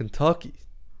Western Kentucky.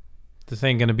 This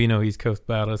ain't going to be no East Coast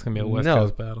battle. It's going to be a West no,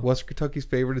 Coast battle. Western Kentucky's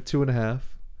favored at 2.5.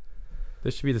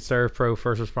 This should be the Serve Pro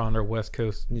First Responder West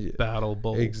Coast Yeah, Battle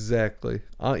Bowl. exactly.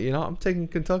 I'm taking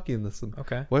Kentucky in this one.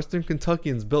 Okay. Western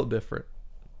Kentuckians built different.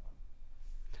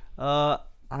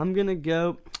 I'm gonna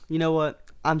go. You know what?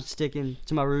 I'm sticking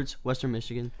to my roots. Western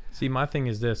Michigan. See, my thing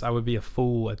is this. I would be a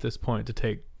fool at this point to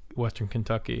take Western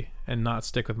Kentucky and not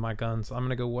stick with my guns. I'm going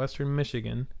to go Western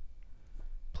Michigan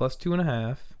plus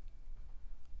 2.5.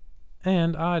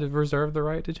 And I'd reserve the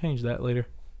right to change that later.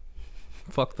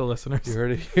 Fuck the listeners. You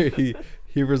heard it here.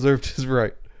 He reserved his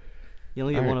right. You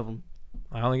only get All right. one of them.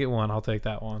 I only get one. I'll take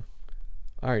that one.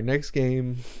 All right, next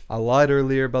game. I lied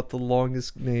earlier about the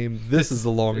longest name. This is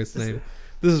the longest name.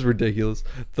 This is ridiculous.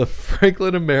 The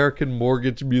Franklin American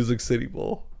Mortgage Music City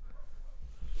Bowl.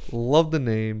 Love the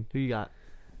name. Who you got?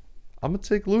 I'm going to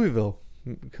take Louisville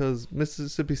because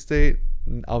Mississippi State,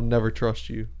 I'll never trust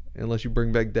you unless you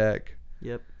bring back Dak.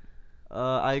 Yep.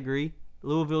 I agree.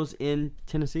 Louisville's in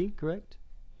Tennessee, correct?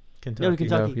 Kentucky. No,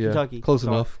 Kentucky. Yeah, Kentucky. Close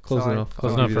Sorry. enough. Close Sorry. enough.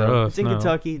 Close I'll enough give for you that. us. It's in No.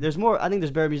 Kentucky. There's more. I think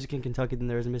there's better music in Kentucky than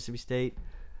there is in Mississippi State.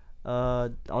 All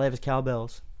they have is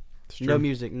cowbells. It's No true.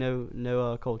 music.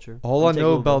 No culture. All I I'm taking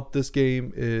know Louisville. about this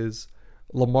game is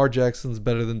Lamar Jackson's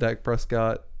better than Dak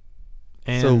Prescott.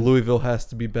 And So Louisville has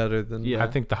to be better than Yeah. I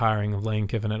think the hiring of Lane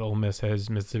Kiffin at Ole Miss has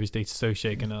Mississippi State so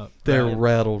shaken up. they're Right.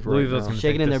 rattled right Louisville's now. gonna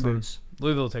shaking take in their this one. boots.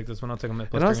 Louisville will take this one. I'll take them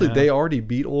at plus And honestly, 3.5. they already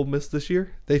beat Ole Miss this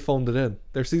year. They phoned it in.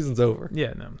 Their season's over.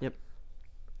 Yeah,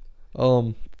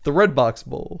 no. The Red Box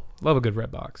Bowl. Love a good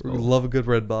red box. We love a good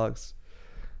red box.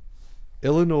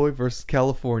 Illinois versus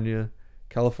California.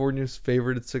 California's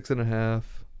favored at 6.5.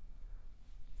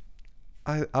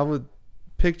 I would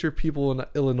picture people in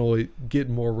Illinois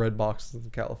getting more red boxes than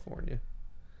California.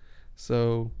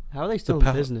 So How are they still The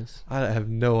in pow- business? I have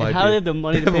no And idea. how do they have the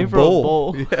money They to have pay for a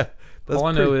bowl? Yeah. That's All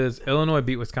I know pretty- is Illinois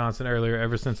beat Wisconsin earlier.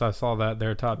 Ever since I saw that,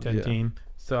 they're a top 10 Yeah. team.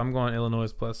 So I'm going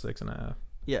Illinois plus 6.5.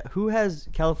 Yeah. Who has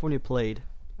California played?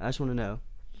 I just want to know.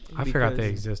 I forgot they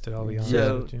Because- existed. I'll be honest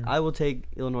So with you. I will take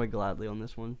Illinois gladly on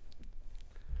this one.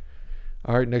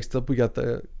 All right, next up we got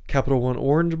the Capital One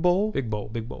Orange Bowl. Big bowl,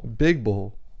 big bowl. Big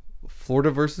bowl.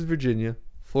 Florida versus Virginia.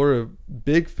 Florida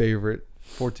big favorite,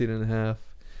 14.5.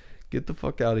 Get the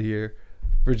fuck out of here.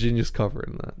 Virginia's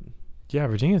covering that. Yeah,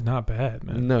 Virginia's not bad,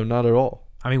 man. No, not at all.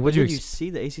 I mean, what'd you Did you expect? see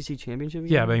the ACC championship?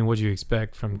 Yeah, game? but I mean, what'd you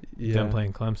expect from Yeah. them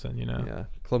playing Clemson, you know? Yeah.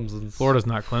 Clemson's Florida's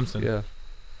not Clemson. Yeah.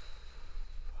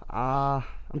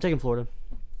 I'm taking Florida.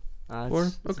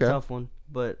 Florida? It's Okay. a tough one,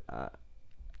 but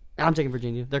I'm taking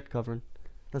Virginia. They're covering.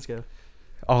 Let's go.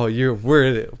 Oh, we're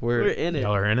in it. We're We're in it.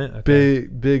 Y'all are in it? Okay.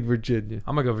 big Virginia.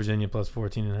 I'm going to go Virginia plus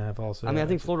 14.5 also. I mean, I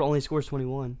think Florida only scores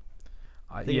 21.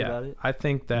 Think yeah, about it. I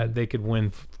think that they could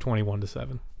win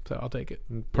 21-7. So I'll take it.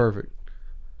 Perfect.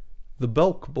 The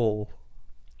Belk Bowl.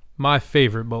 My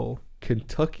favorite bowl.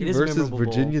 Kentucky It is a versus memorable bowl.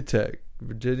 Virginia Tech.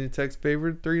 Virginia Tech's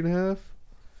favored 3.5.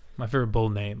 My favorite bowl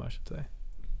name, I should say.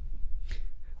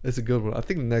 It's a good one. I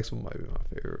think the next one might be my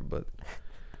favorite, but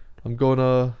I'm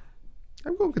going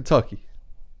Kentucky.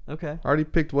 Okay. I already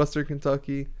picked Western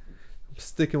Kentucky. I'm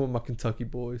sticking with my Kentucky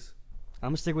boys. I'm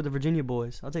gonna stick with the Virginia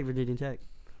boys. I'll take Virginia Tech.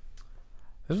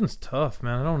 This one's tough,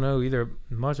 man. I don't know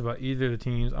much about either of the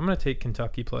teams. I'm gonna take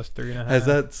Kentucky plus 3.5. Has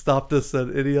that stopped us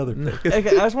at any other pick? Okay,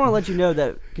 I just want to let you know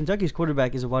that Kentucky's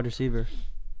quarterback is a wide receiver.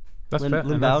 That's Lynn fair.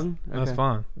 and Bowden? That's Okay.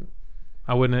 fine.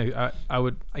 I wouldn't. I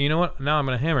would. You know what? Now I'm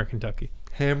gonna hammer Kentucky.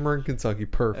 Hammering Kentucky.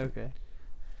 Perfect. Okay.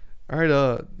 All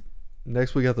right.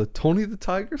 Next we got the Tony the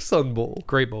Tiger Sun Bowl.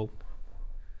 Great bowl.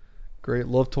 Great.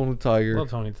 Love Tony the Tiger. Love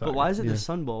Tony Tiger. But why is it Yeah. the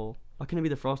Sun Bowl? Why couldn't it be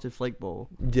the Frosted Flake Bowl?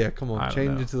 Yeah, come on. I don't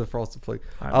Change know. it to the Frosted Flake.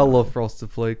 I I don't know. love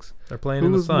Frosted Flakes. They're playing Who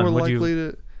in the was sun. more Would likely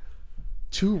you? to...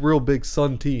 Two real big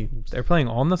Sun teams. They're playing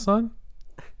on the sun.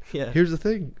 Yeah. Here's the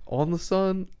thing. On the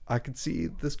Sun, I could see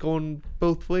this going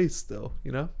both ways still,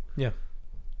 you know? Yeah.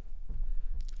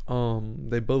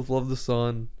 They both love the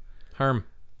Sun. Herm.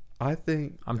 I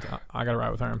think I gotta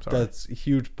ride with Herm. Sorry. that's a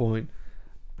huge point.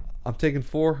 I'm taking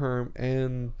for Herm,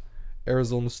 and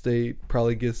Arizona State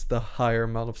probably gets the higher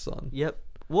amount of sun. Yep.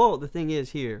 Well, the thing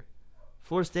is here,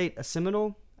 Florida State, a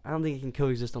Seminole, I don't think it can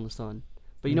coexist on the sun.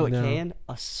 But you know what No. can?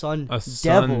 A Sun A Devil.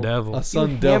 sun devil. A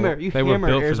Sun you Devil. hammer, you They were hammer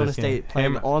built for Arizona this game. State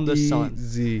playing Hammer. on the sun.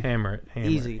 Easy. Hammer it. Hammer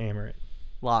Easy. it. Hammer it.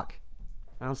 Lock.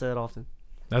 I don't say that often.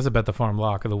 That's a bet the farm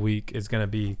lock of the week is gonna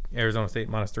be Arizona State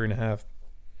minus 3.5.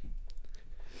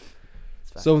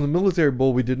 It's fine. So in the Military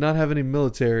Bowl, we did not have any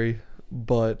military,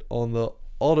 but on the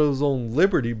AutoZone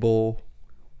Liberty Bowl,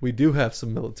 we do have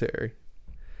some military.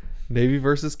 Navy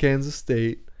versus Kansas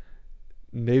State.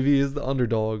 Navy is the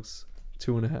underdogs,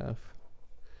 2.5.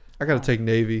 I gotta take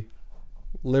Navy.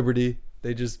 Liberty,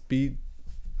 they just beat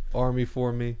Army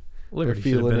for me. Liberty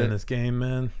should have feeling been it. in this game,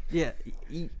 man. Yeah.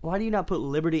 Why do you not put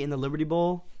Liberty in the Liberty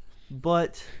Bowl?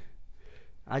 But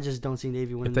I just don't see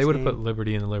Navy winning If they this would have game. put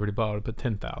Liberty in the Liberty Bowl, I would have put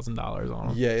 $10,000 on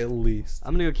them. Yeah, at least.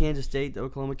 I'm going to go Kansas State, the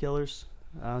Oklahoma Killers.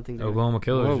 I don't think they're Oklahoma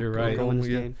Killers, Whoa, you're going right. to win this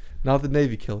yeah. game. Not the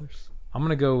Navy Killers. I'm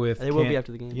gonna go with. They will be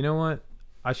after the game. You know what?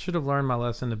 I should have learned my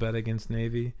lesson to bet against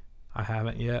Navy. I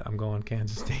haven't yet. I'm going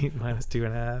Kansas State minus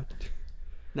 2.5.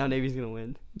 Now Navy's going to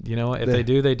win. You know what? If They- they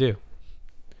do, they do.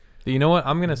 You know what?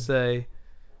 I'm gonna say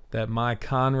that my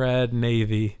Conrad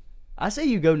Navy. I say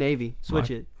you go Navy. Switch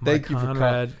my, it. My Thank you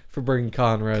for bringing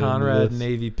Conrad into Conrad this.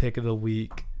 Navy pick of the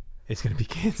week. It's gonna be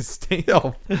Kansas State.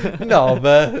 Oh, no,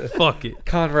 man. Fuck it.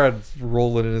 Conrad's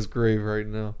rolling in his grave right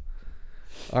now.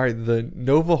 All right, the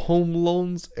Nova Home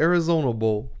Loans Arizona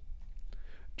Bowl.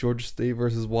 Georgia State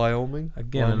versus Wyoming.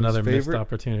 Again, Wyoming's another missed favorite,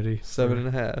 opportunity.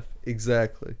 7.5.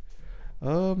 Exactly.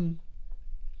 Who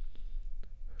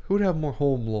would have more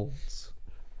home loans?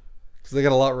 Because they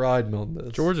got a lot riding on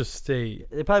this. Georgia State.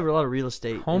 They probably have a lot of real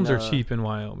estate. Homes in, are cheap in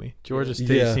Wyoming. Georgia State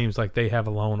Yeah. seems like they have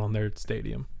a loan on their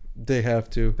stadium. They have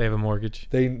to. They have a mortgage.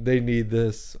 They need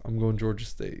this. I'm going Georgia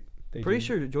State. They Pretty do.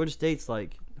 sure Georgia State's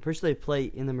like, I'm pretty sure they play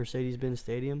in the Mercedes-Benz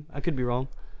Stadium. I could be wrong.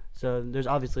 So there's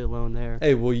obviously a loan there.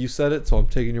 Hey, well, you said it, so I'm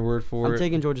taking your word for I'm it.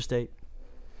 taking Georgia State.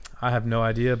 I have no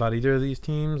idea about either of these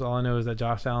teams. All I know is that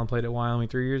Josh Allen played at Wyoming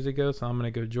 3 years ago, so I'm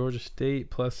going to go Georgia State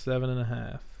plus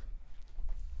 7.5.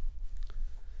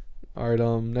 All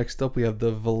right. Next up, we have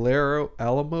the Valero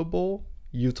Alamo Bowl.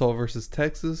 Utah versus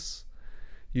Texas.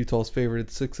 Utah's favored at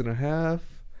 6.5.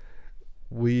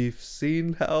 We've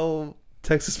seen how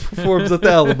Texas performs at the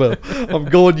Alamo. I'm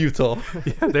going Utah.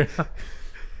 Yeah, they're not.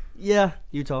 Yeah,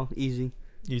 Utah, easy.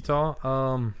 Utah.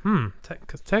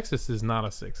 Because Texas is not a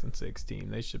 6-6 team.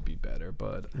 They should be better,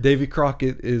 but Davy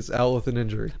Crockett is out with an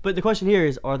injury. But the question here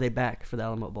is, are they back for the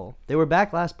Alamo Bowl? They were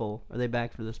back last bowl. Are they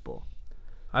back for this bowl?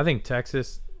 I think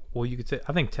Texas. Well, you could say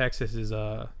I think Texas is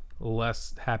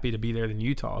less happy to be there than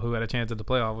Utah, who had a chance at the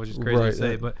playoff, which is crazy Right, to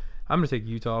say. yeah. But I'm going to take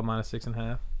Utah minus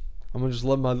 6.5. I'm gonna just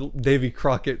let my Davy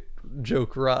Crockett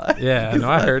joke ride. Yeah, no,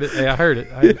 I heard it. Hey, I heard it.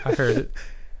 I heard it.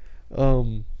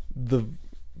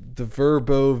 The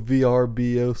Verbo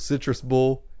VRBO Citrus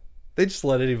Bowl. They just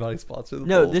let anybody sponsor the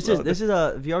No, bowl. this is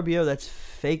a VRBO that's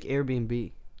fake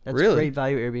Airbnb. That's Really? great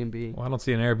value Airbnb. Well, I don't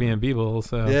see an Airbnb bowl,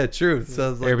 so Yeah, true. It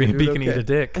sounds like Airbnb you're can okay. eat a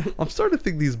dick. I'm starting to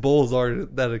think these bowls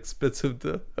aren't that expensive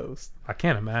to host. I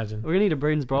can't imagine. We're gonna need a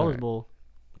Braden's Brawlers Alright. Bowl.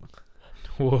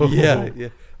 Whoa. Yeah.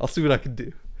 I'll see what I can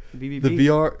do. BBB. The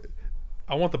VR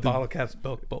I want the bottle caps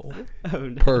milk bowl. Oh,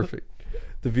 no. perfect.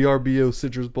 The VRBO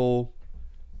Citrus Bowl.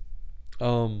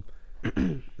 Oh,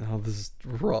 this is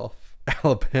rough.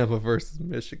 Alabama versus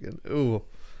Michigan. Ooh,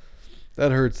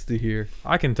 that hurts to hear.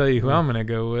 I can tell you who I'm gonna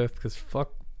go with because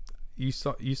fuck, you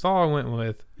saw I went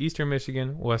with Eastern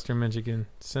Michigan, Western Michigan,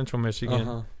 Central Michigan.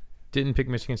 Uh-huh. Didn't pick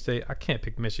Michigan State. I can't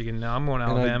pick Michigan now. I'm going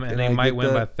And I- Alabama, and and they I might get win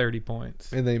by that. 30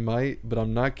 points. And they might, but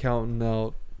I'm not counting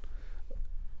out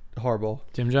Harbaugh.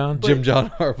 Jim John. Jim John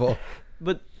Harbaugh.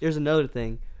 But there's another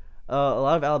thing. a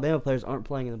lot of Alabama players aren't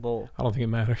playing in the bowl. I don't think it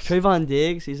matters. Trayvon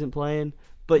Diggs isn't playing,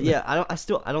 but yeah,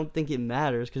 I don't think it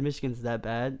matters because Michigan's that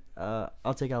bad.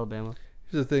 I'll take Alabama.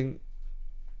 Here's the thing.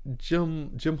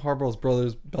 Jim Harbaugh's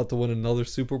brother's about to win another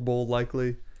Super Bowl,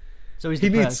 likely. So he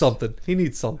needs something. He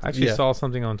needs something. I actually saw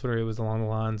something on Twitter. It was along the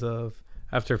lines of,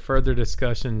 after further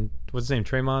discussion, what's his name?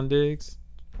 Trayvon Diggs?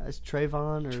 That's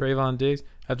Trayvon. Trayvon Diggs.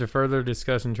 After further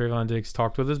discussion, Trayvon Diggs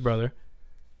talked with his brother,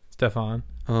 Stephon.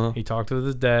 He talked with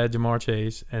his dad, Jamar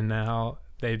Chase, and now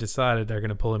they've decided they're going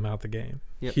to pull him out the game.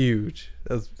 Yep. Huge.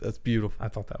 That's beautiful. I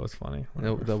thought that was funny.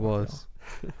 That was.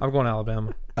 I'm going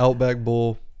Alabama. Outback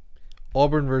Bowl.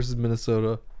 Auburn versus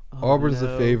Minnesota. Auburn's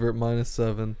the favorite,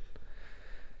 -7.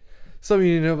 Some of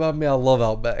you know about me, I love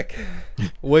Outback.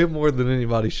 Way more than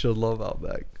anybody should love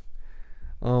Outback.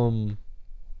 And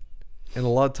a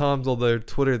lot of times on their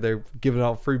Twitter, they're giving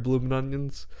out free bloomin'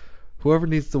 onions. Whoever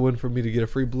needs to win for me to get a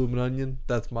free bloomin' onion,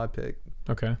 that's my pick.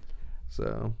 Okay.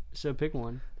 So pick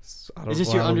one. I don't Is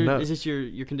this know, I don't know. Is this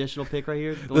your conditional pick right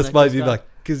here? This might be like,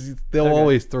 because they'll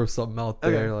always throw something out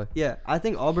there. Okay. Like, Yeah, I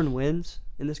think Auburn wins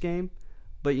in this game,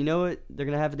 but you know what they're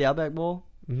gonna have at the Outback Bowl?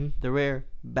 The rare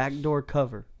backdoor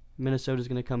cover. Minnesota's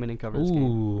gonna come in and cover this game.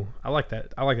 Ooh, I like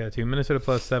that. I like that too. Minnesota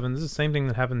 +7. This is the same thing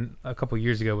that happened a couple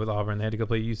years ago with Auburn. They had to go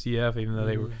play UCF, even though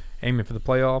they were aiming for the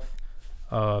playoff.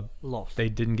 Lost. They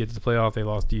didn't get to the playoff. They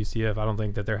lost to UCF. I don't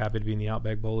think that they're happy to be in the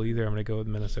Outback Bowl either. I'm going to go with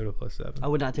Minnesota +7. I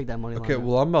would not take that money line. okay,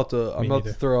 well, I'm about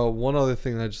to throw out one other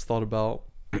thing that I just thought about.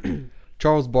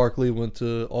 Charles Barkley went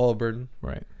to Auburn.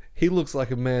 Right. He looks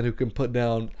like a man who can put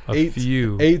down A 8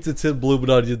 few. to 10 bloomin'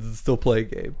 onions and still play a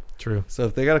game. True. So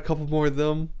if they got a couple more of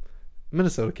them,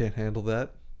 Minnesota can't handle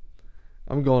that.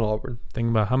 I'm going Auburn. Think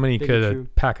about how many Big could and a true.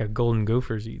 pack of Golden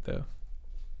Gophers eat, though.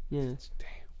 Yeah.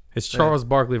 It's Charles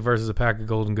Barkley versus a pack of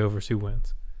Golden Gophers. Who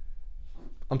wins?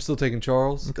 I'm still taking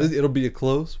Charles. Okay. It'll be a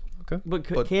close. But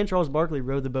can Charles Barkley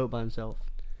row the boat by himself?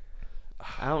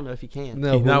 I don't know if he can.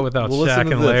 No, He's not without listen Shaq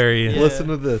to and this. Larry. Yeah. Listen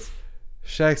to this.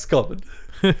 Shaq's coming.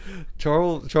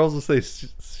 Charles will say,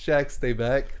 Shaq, stay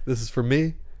back. This is for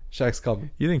me. Shaq's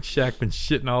coming. You think Shaq been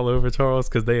shitting all over Charles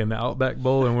because they in the Outback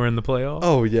Bowl and we're in the playoffs?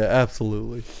 Oh, yeah,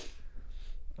 absolutely.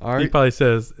 All He right. probably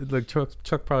says, like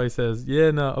Chuck probably says,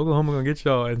 yeah, no, Oklahoma gonna get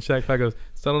y'all. And Shaq probably goes,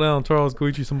 settle down, Charles, go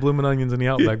eat you some blooming onions in the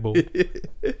Outback Bowl.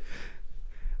 The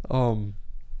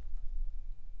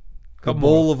Couple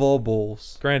bowl more. of all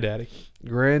bowls. Granddaddy.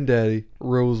 Granddaddy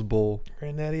Rose Bowl.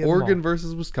 Granddaddy of Oregon them all.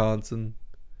 versus Wisconsin.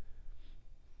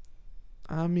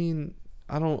 I mean,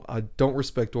 I don't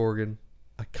respect Oregon.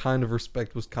 I kind of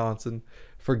respect Wisconsin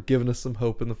for giving us some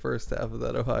hope in the first half of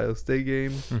that Ohio State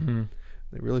game. Mm-hmm.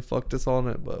 They really fucked us on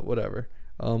it, but whatever.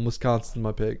 Wisconsin's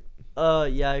my pick.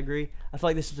 Yeah, I agree. I feel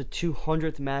like this is the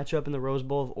 200th matchup in the Rose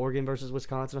Bowl of Oregon versus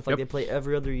Wisconsin. I feel like they play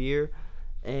every other year,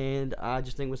 and I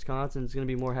just think Wisconsin's going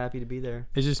to be more happy to be there.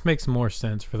 It just makes more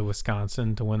sense for the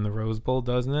Wisconsin to win the Rose Bowl,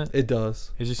 doesn't it? It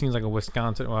does. It just seems like a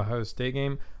Wisconsin or Ohio State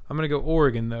game. I'm going to go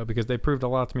Oregon, though, because they proved a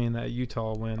lot to me in that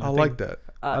Utah win. I like that.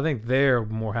 I think they're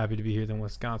more happy to be here than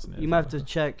Wisconsin is. You might have to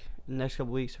check in the next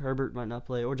couple weeks. Herbert might not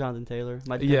play, or Jonathan Taylor.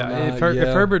 Might depend on Yeah, that.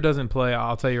 if Herbert doesn't play,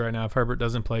 I'll tell you right now, if Herbert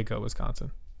doesn't play, go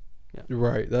Wisconsin. You're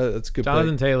right. That's a good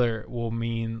Jonathan pick. Taylor will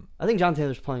mean... I think Jonathan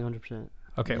Taylor's playing 100%.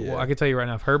 Okay, Yeah. well, I can tell you right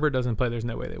now, if Herbert doesn't play, there's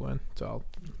no way they win. So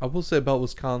I will say about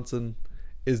Wisconsin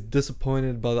is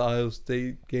disappointed by the Ohio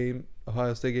State game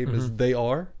as they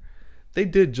are. They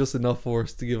did just enough for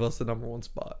us to give us the number 1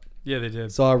 spot. yeah, they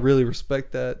did. So I really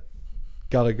respect that.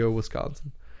 Gotta go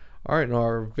Wisconsin. All right, now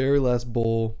our very last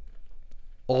bowl,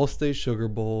 All-State Sugar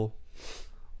Bowl.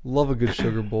 Love a good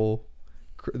Sugar Bowl.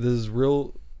 This is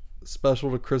real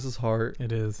special to Chris's heart.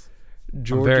 It is.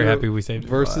 Georgia I'm very happy we saved it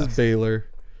for versus last. Baylor.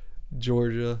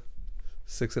 Georgia,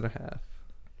 6.5.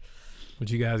 What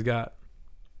you guys got?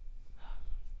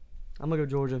 I'm going to go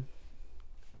Georgia.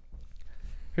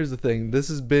 Here's the thing. This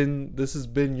has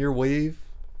been your wave,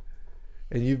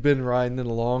 and you've been riding it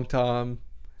a long time.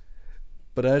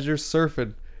 But as you're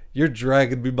surfing, you're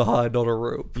dragging me behind on a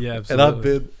rope. Yeah,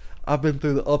 absolutely. And I've been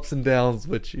through the ups and downs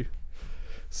with you.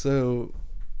 So,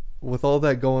 with all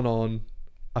that going on,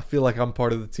 I feel like I'm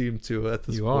part of the team too at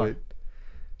this point.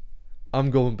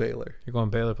 I'm going Baylor. You're going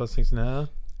Baylor +6.5.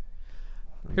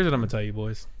 Here's what I'm gonna tell you,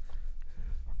 boys.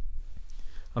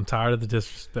 I'm tired of the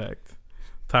disrespect.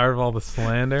 Tired of all the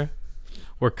slander.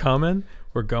 We're coming.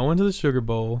 We're going to the Sugar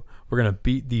Bowl. We're gonna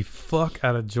beat the fuck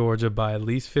out of Georgia by at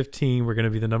least 15. We're gonna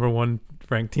be the number 1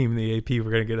 ranked team in the AP.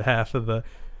 We're gonna get half of the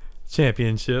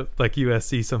championship, like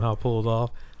USC somehow pulled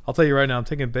off. I'll tell you right now, I'm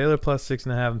taking Baylor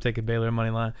 +6.5. I'm taking Baylor money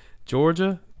line.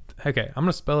 Georgia. Okay, I'm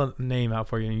gonna spell a name out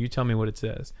for you, and you tell me what it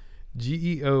says.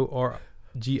 Georgia.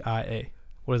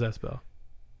 What does that spell?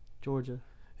 Georgia.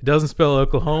 It doesn't spell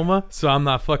Oklahoma, so I'm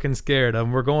not fucking scared.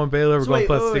 We're going Baylor. We're going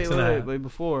plus 6.5. Wait,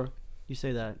 before you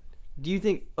say that, do you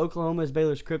think Oklahoma is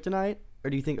Baylor's kryptonite, or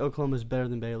do you think Oklahoma is better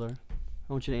than Baylor?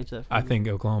 I want you to answer that for I me. think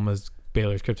Oklahoma's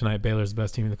Baylor's kryptonite. Baylor's the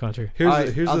best team in the country. Here's All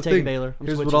right, here's I'm the taking thing. Baylor. I'm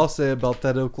Here's what switching. I'll say about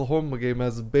that Oklahoma game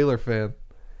as a Baylor fan.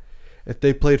 If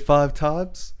they played 5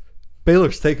 times,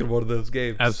 Baylor's taking one of those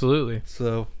games. Absolutely.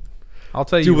 So I'll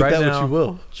tell do you with right that now, what you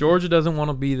will. Georgia doesn't want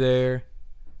to be there.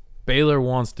 Baylor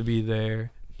wants to be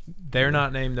there. They're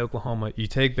not named Oklahoma. You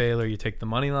take Baylor. You take the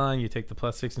money line. You take the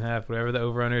plus 6.5. Whatever the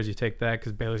over-under is, you take that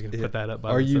because Baylor's going to Yeah. put that up by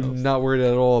Are you themselves. not worried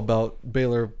at all about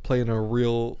Baylor playing a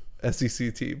real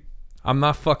SEC team? I'm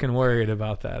not fucking worried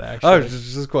about that, Oh, actually.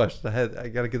 just a question. I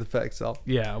got to get the facts out.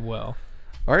 Yeah, well.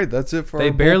 All right, that's it for They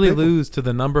our bowl barely pick. lose to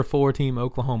the number 4 team,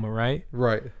 Oklahoma, right?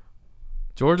 Right.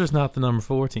 Georgia's not the number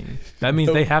 4 team. That means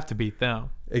Nope. they have to beat them.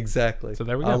 Exactly. So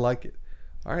there we I go. like it.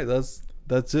 All right,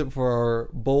 that's it for our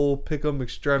bowl pick'em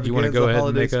extravaganza go ahead and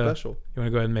holiday make a special. You want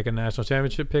to go ahead and make a national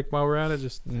championship pick while we're at it?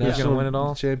 Just who's National going to win it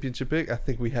all? championship pick. I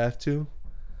think we have to.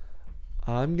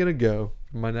 I'm gonna go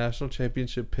for my national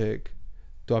championship pick.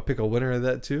 Do I pick a winner of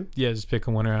that too? Yeah, just pick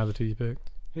a winner out of the 2 you picked.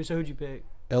 Who'd you pick?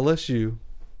 LSU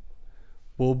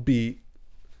will beat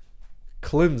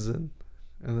Clemson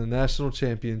in the national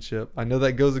championship. I know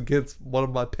that goes against one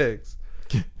of my picks,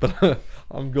 but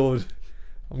I'm going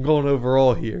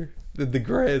overall here in the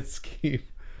grand scheme.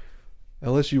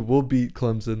 LSU will beat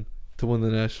Clemson to win the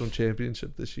national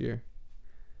championship this year.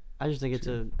 I just think it's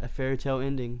a fairy tale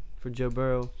ending for Joe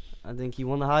Burrow. I think he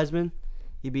won the Heisman.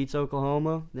 He beats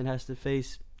Oklahoma, then has to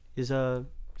face his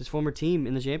former team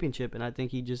in the championship, and I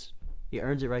think he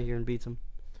earns it right here and beats them.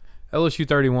 LSU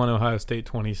 31, Ohio State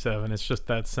 27. It's just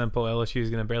that simple. LSU is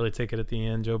going to barely take it at the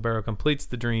end. Joe Burrow completes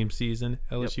the dream season.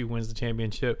 LSU wins the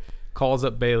championship. Calls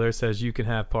up Baylor, says you can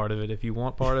have part of it. If you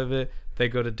want part of it, they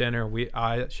go to dinner.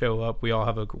 I show up. We all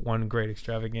have one great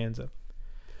extravaganza.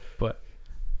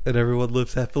 And everyone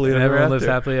lives happily And ever everyone after. lives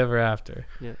happily ever after.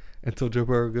 Until Joe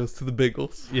Burrow goes to the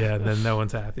Bengals. Yeah, then no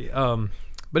one's happy. But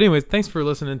anyways, thanks for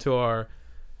listening to our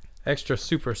extra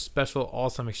super special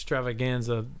awesome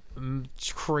extravaganza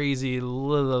crazy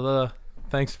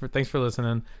Thanks for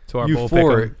listening to our bowl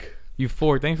pick'em.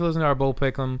 Euphoric. Thanks for listening to our bowl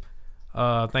pick'em.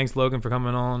 Thanks Logan for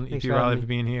coming on. Thanks EP for having Riley me. for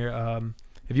being here.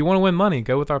 If you want to win money,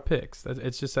 go with our picks.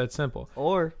 It's just that simple.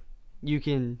 Or you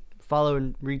can follow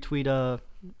and retweet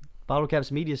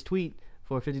Bottlecap's Media's tweet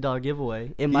for a $50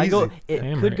 giveaway. It might go. Easy. It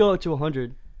Hammer could it. go up to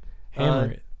 100.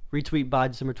 Hammer it. Retweet by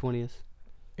December 20th.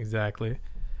 Exactly.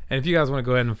 And if you guys want to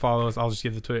go ahead and follow us, I'll just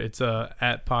give the Twitter. It's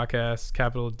at podcast,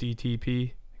 capital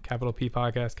DTP, capital P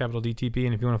podcast, capital DTP.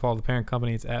 And if you want to follow the parent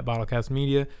company, it's at Bottlecaps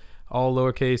Media, all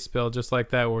lowercase, spelled just like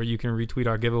that, where you can retweet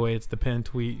our giveaway. It's the pinned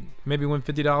tweet. Maybe win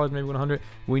 $50, maybe win 100.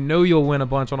 We know you'll win a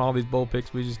bunch on all these bowl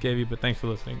picks we just gave you, but thanks for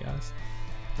listening, guys.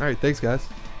 All right, thanks, guys.